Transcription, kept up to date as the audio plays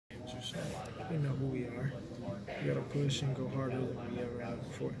So we know who we are. We got to push and go harder than we ever have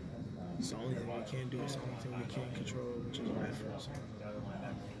before. It's the only thing we can do. It's the only thing we can control, which is our efforts.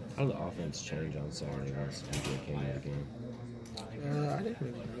 How did the offense change on Saturday once MJ came in the game? I didn't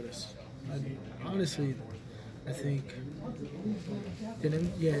really notice. Honestly, I think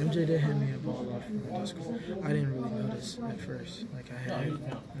MJ did hand me a ball off from the disc. I didn't really notice at first. Like, I had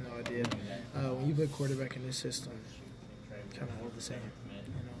no idea. When you play quarterback in this system, kind of all the same.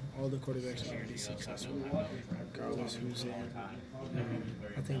 All the quarterbacks are pretty successful, regardless who's in.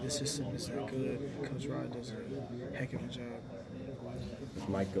 I think the system is that good. Coach Rod does a heck of a job. With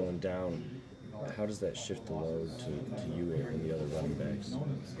Mike going down, how does that shift the load to you and the other running backs?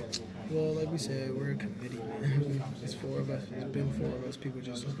 Well, like we said, we're a committee, man. It's 4 of us. It's been 4 of us. People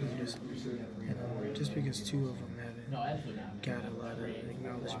just don't notice. Just because 2 of them haven't got a lot of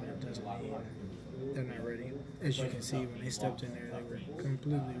acknowledgement doesn't mean they're not ready. As you can see, when they stepped in there, they were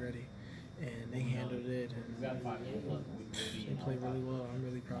completely ready, and they handled it, and they played really well. I'm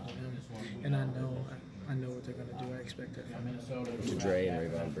really proud of them, and I know what they're going to do. I expect that from them. What do Dre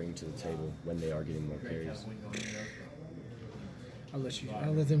and Rayvon bring to the table when they are getting more carries? I'll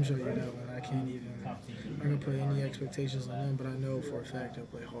let them show you that one. I can't even. I'm gonna put any expectations on them, but I know for a fact they'll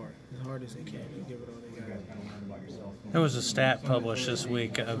play hard as they can, and give it all they got. There was a stat published this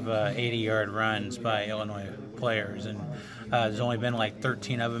week of 80-yard runs by Illinois players, and there's only been like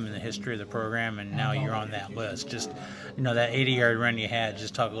 13 of them in the history of the program, and now you're on that list. Just that 80-yard run you had.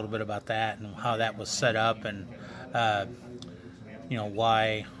 Just talk a little bit about that and how that was set up, and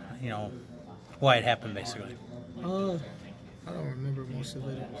why it happened basically. I don't remember most of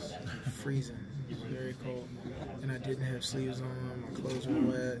it. It was freezing. It was very cold. And I didn't have sleeves on. My clothes were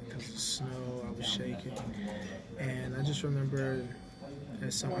wet because of snow. I was shaking. And I just remember, I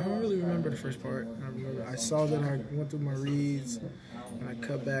don't really remember the first part. I saw that I went through my reads, and I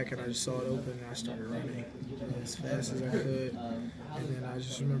cut back, and I just saw it open, and I started running as fast as I could. And then I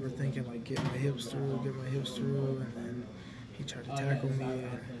just remember thinking, like, get my hips through, and then he tried to tackle me. And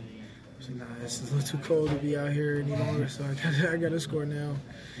I was like, nah, this is a little too cold to be out here any longer, so I got to score now.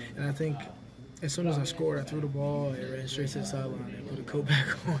 And I think as soon as I scored, I threw the ball, and ran straight to the sideline and put a coat back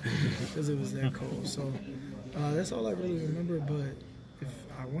on because it was that cold. So that's all I really remember. But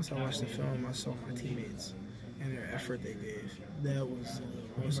once I watched the film, I saw my teammates and their effort they gave. That was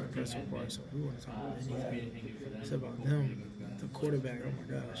the most impressive part. So we want to talk about anything. It's about them. The quarterback, oh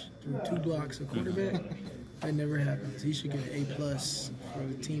my gosh, threw 2 blocks. A quarterback, that never happens. He should get an A+ for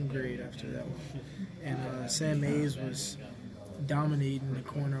the team grade after that one. And Sam Mays was dominating the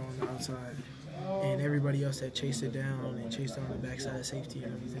corner on the outside, and everybody else that chased it down and chased down the backside safety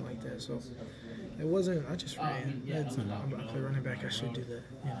and everything like that. So it wasn't. I just ran. I play running back. I should do that.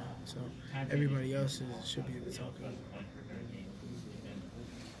 So everybody else should be able to talk about it.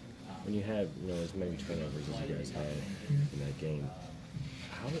 When you had as many turnovers as you guys had in that game,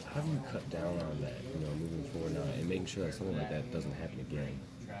 how do you cut down on that? Moving forward now and making sure that something like that doesn't happen again.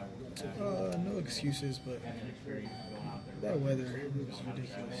 No excuses, but that weather was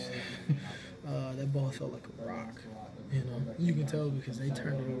ridiculous. That ball felt like a rock. You can tell because they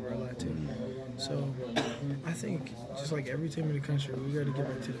turned it over a lot too. So I think just like every team in the country, we got to get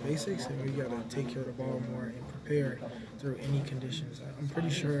back to the basics, and we got to take care of the ball more and prepare through any conditions. I'm pretty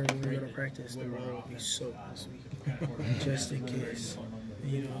sure when we go to practice, the ball will be soaked this week, just in case.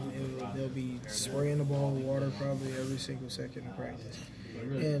 They'll be spraying the ball with water probably every single second of practice,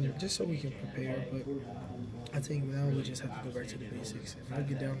 and just so we can prepare. But I think now we just have to go back to the basics and not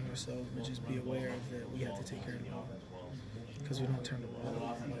get down on ourselves, but just be aware that we have to take care of the ball because we don't turn the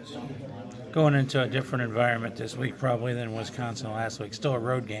ball over much. Going into a different environment this week probably than Wisconsin last week. Still a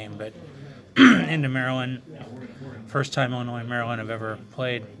road game, but into Maryland. First time Illinois and Maryland have ever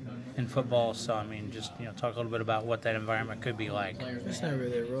played in football, so I mean, just talk a little bit about what that environment could be like. It's not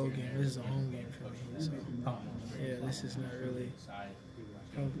really a road game. This is a home game for me. So yeah, this is not really.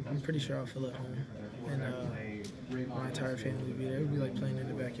 I'm pretty sure I'll feel at home, and my entire family will be there. It would be like playing in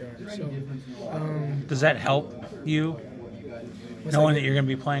the backyard. So does that help you, knowing that you're going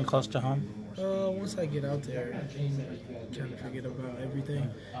to be playing close to home? Once I get out there, I kind of forget about everything.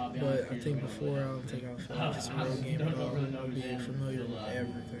 But I think before, I don't think I'll feel like it's a road game at all. I'll be familiar with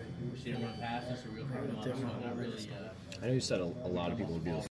everything. I know you said a lot of people would be